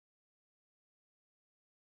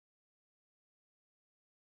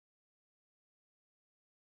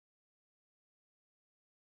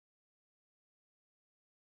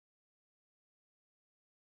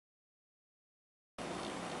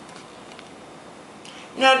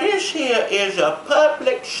Now this here is a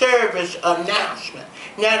public service announcement.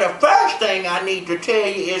 Now the first thing I need to tell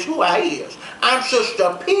you is who I is. I'm Sister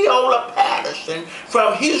Peeola Patterson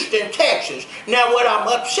from Houston, Texas. Now what I'm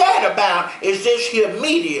upset about is this here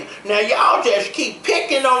media. Now y'all just keep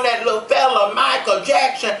picking on that little fella Michael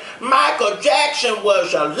Jackson. Michael Jackson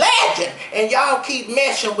was a legend and y'all keep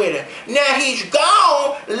messing with him. Now he's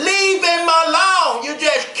gone, leave him alone. You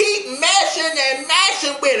just keep messing and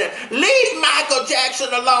messing with him. Leave Michael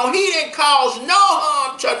Jackson alone. He didn't cause no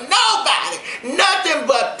harm to nobody. Nothing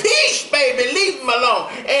but peace, baby. Leave him alone.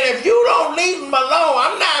 And if you don't leave him alone,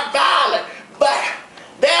 I'm not violent, but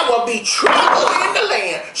there will be trouble in the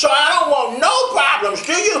land. So I don't want no problems.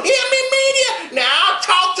 Do you hear